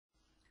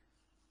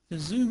The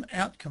zoom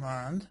out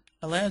command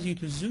allows you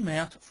to zoom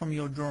out from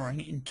your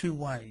drawing in two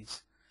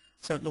ways,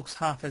 so it looks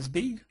half as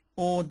big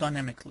or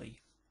dynamically.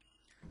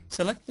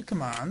 Select the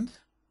command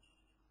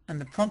and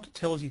the prompt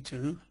tells you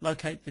to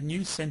locate the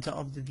new center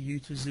of the view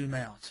to zoom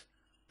out.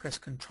 Press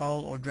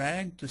Ctrl or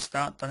drag to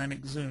start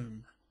dynamic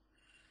zoom.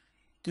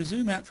 To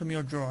zoom out from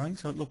your drawing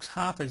so it looks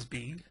half as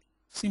big,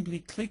 simply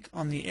click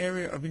on the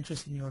area of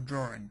interest in your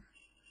drawing.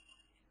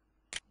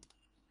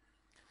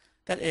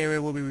 That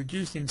area will be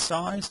reduced in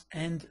size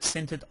and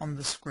centered on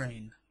the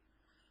screen.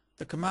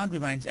 The command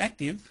remains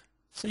active,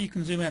 so you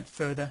can zoom out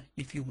further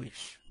if you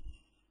wish.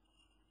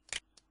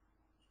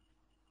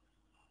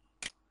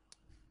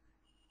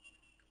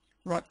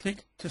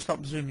 Right-click to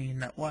stop zooming in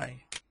that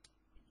way.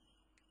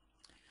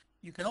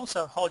 You can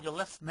also hold your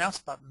left mouse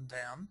button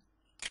down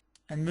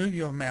and move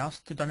your mouse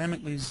to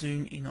dynamically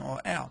zoom in or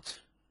out.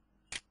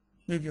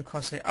 Move your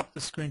crosshair up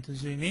the screen to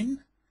zoom in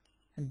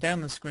and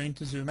down the screen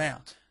to zoom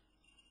out.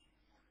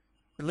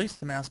 Release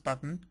the mouse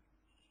button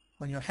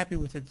when you're happy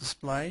with the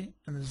display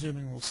and the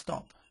zooming will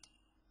stop.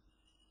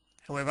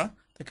 However,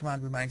 the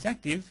command remains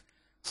active,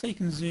 so you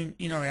can zoom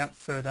in or out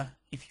further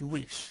if you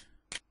wish.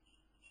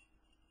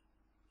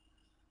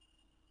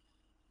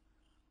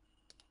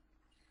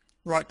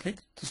 Right-click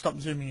to stop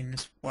zooming in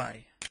this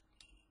way.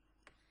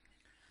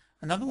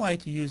 Another way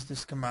to use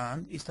this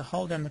command is to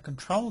hold down the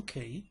Control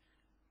key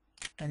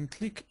and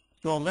click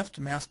your left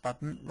mouse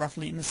button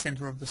roughly in the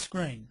center of the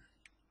screen.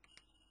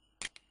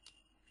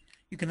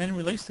 You can then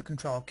release the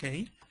Control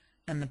key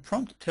and the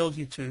prompt tells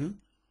you to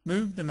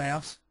move the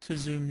mouse to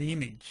zoom the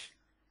image.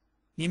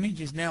 The image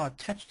is now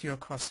attached to your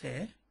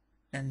crosshair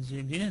and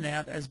zoomed in and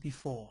out as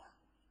before.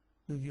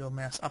 Move your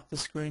mouse up the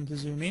screen to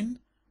zoom in,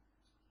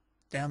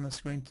 down the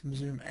screen to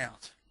zoom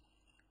out.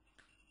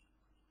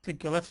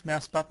 Click your left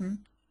mouse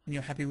button when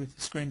you're happy with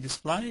the screen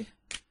display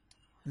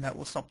and that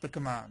will stop the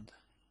command.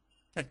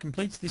 That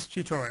completes this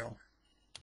tutorial.